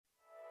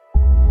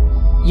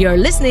You're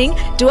listening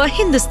to a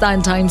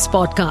Hindustan Times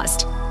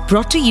podcast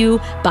brought to you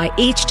by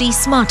HT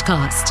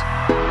Smartcast.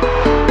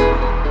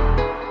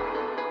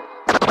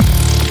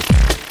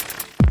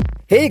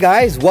 Hey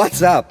guys,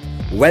 what's up?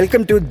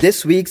 Welcome to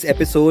this week's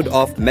episode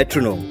of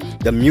Metronome,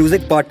 the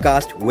music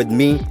podcast with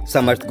me,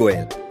 Samarth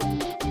Goyal.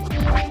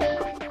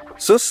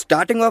 So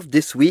starting off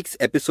this week's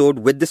episode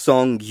with the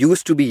song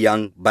Used to Be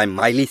Young by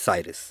Miley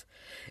Cyrus.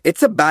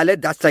 It's a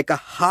ballad that's like a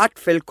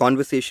heartfelt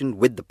conversation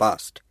with the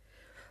past.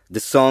 The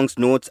song's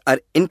notes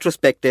are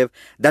introspective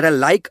that are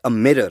like a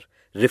mirror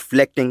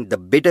reflecting the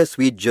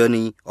bittersweet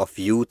journey of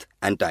youth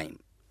and time.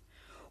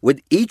 With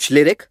each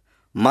lyric,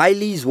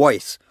 Miley's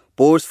voice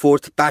pours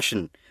forth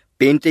passion,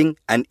 painting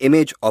an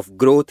image of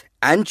growth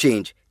and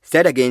change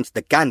set against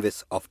the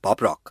canvas of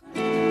pop rock.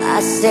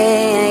 I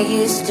say I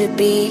used to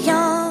be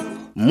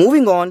young.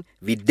 Moving on,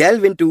 we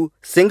delve into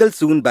Single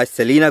Soon by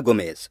Selena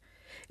Gomez.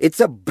 It's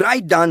a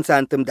bright dance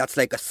anthem that's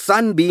like a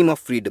sunbeam of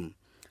freedom.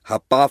 Her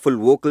powerful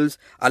vocals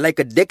are like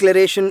a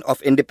declaration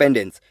of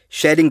independence,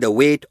 shedding the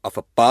weight of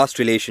a past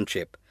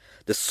relationship.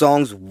 The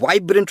song's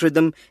vibrant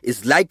rhythm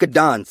is like a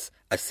dance,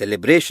 a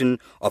celebration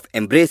of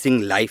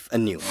embracing life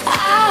anew.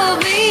 I'll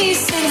be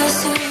single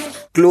soon.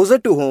 Closer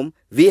to home,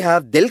 we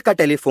have Dil Ka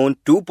Telephone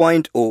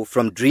 2.0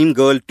 from Dream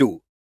Girl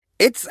 2.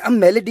 It's a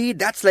melody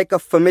that's like a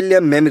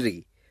familiar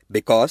memory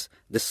because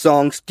the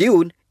song's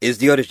tune is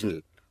the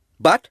original.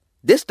 But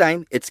this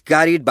time, it's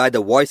carried by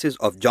the voices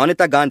of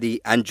Jonatha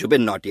Gandhi and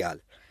Jubin Nautiyal.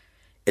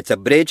 It's a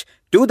bridge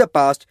to the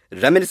past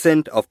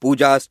reminiscent of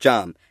Pooja's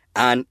charm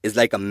and is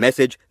like a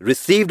message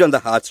received on the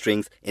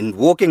heartstrings,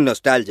 invoking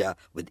nostalgia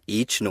with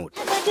each note.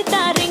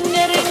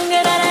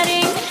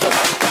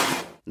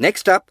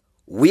 Next up,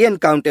 we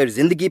encounter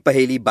Zindagi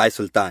Paheli by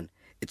Sultan.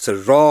 It's a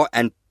raw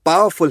and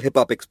powerful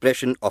hip-hop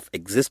expression of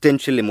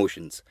existential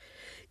emotions.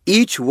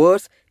 Each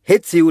verse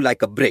hits you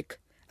like a brick,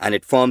 and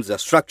it forms a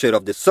structure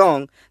of the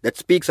song that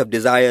speaks of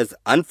desires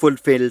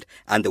unfulfilled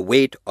and the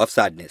weight of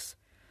sadness.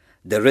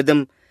 The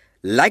rhythm,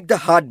 like the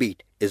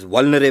heartbeat, is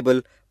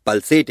vulnerable,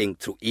 pulsating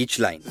through each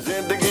line.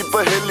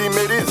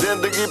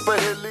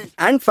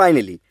 And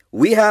finally,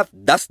 we have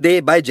Das De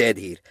by Jai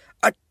Dhir,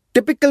 a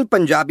typical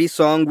Punjabi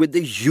song with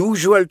the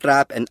usual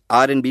trap and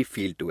R&B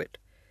feel to it.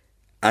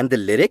 And the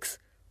lyrics?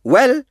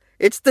 Well,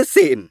 it's the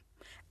same.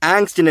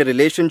 Angst in a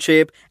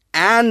relationship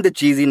and the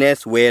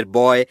cheesiness where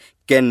boy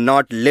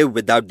cannot live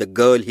without the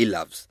girl he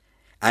loves.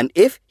 And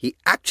if he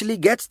actually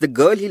gets the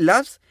girl he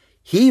loves,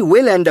 he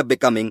will end up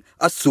becoming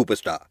a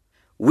superstar.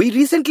 We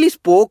recently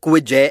spoke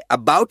with Jai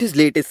about his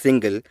latest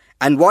single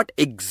and what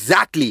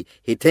exactly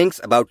he thinks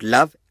about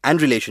love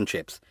and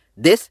relationships.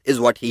 This is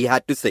what he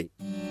had to say.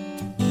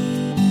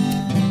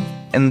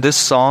 In this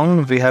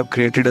song, we have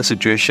created a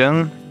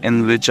situation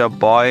in which a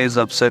boy is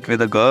upset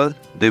with a girl.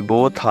 They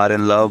both are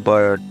in love,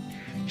 but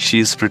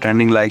she's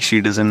pretending like she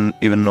doesn't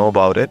even know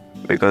about it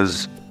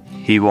because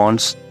he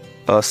wants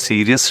a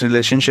serious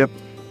relationship,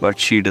 but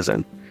she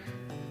doesn't.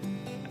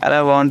 And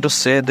I want to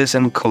say this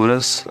in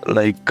chorus,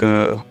 like,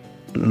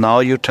 now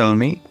you tell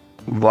me,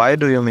 why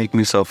do you make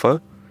me suffer?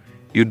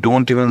 You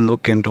don't even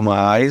look into my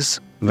eyes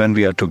when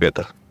we are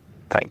together.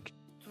 Thank you.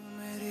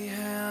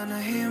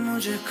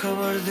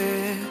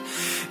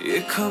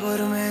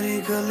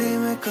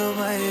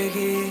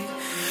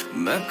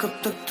 मैं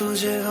कब तक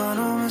तुझे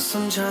गानों में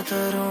समझाता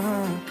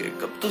रहूं कि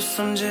कब तू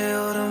समझे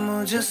और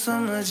मुझे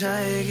समझ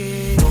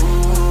आएगी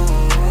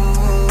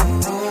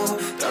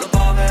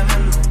तड़पावे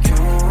मैनू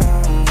क्यों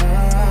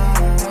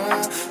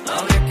ना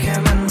देखे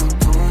मैनू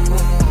तू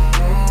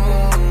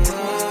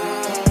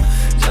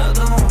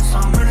जदों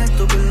सामने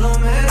तू बिल्लो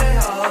मेरे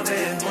आवे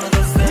हुण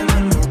दस दे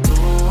मैनू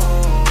तू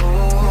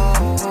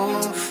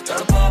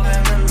तड़पावे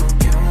मैनू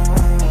क्यों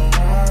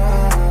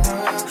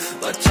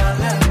बचा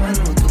ले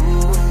मैनू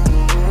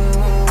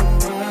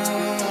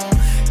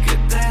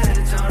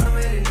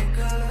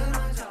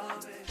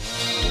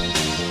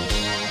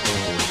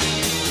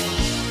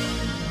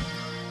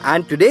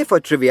And today for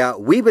trivia,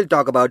 we will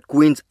talk about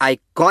Queen's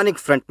iconic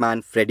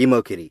frontman Freddie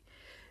Mercury.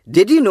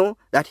 Did you know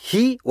that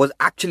he was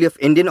actually of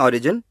Indian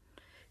origin?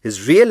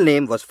 His real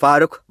name was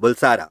Farooq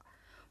Bulsara,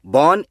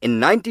 born in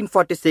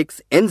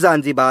 1946 in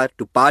Zanzibar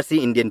to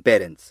Parsi Indian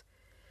parents.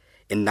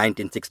 In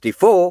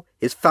 1964,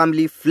 his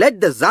family fled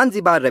the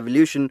Zanzibar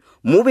Revolution,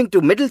 moving to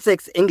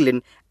Middlesex,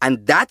 England,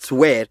 and that's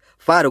where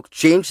Farooq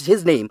changed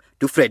his name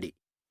to Freddie.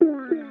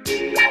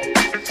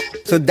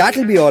 So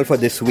that'll be all for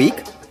this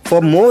week.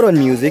 For more on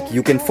music,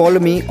 you can follow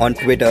me on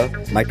Twitter.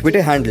 My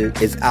Twitter handle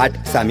is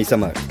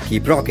 @SammySummer.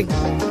 Keep rocking.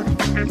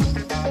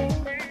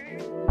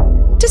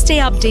 To stay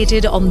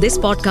updated on this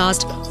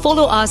podcast,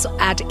 follow us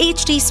at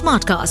HT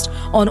Smartcast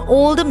on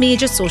all the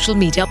major social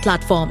media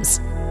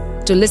platforms.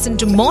 To listen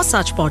to more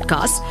such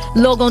podcasts,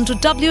 log on to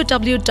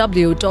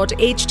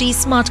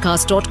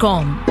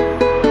www.htsmartcast.com.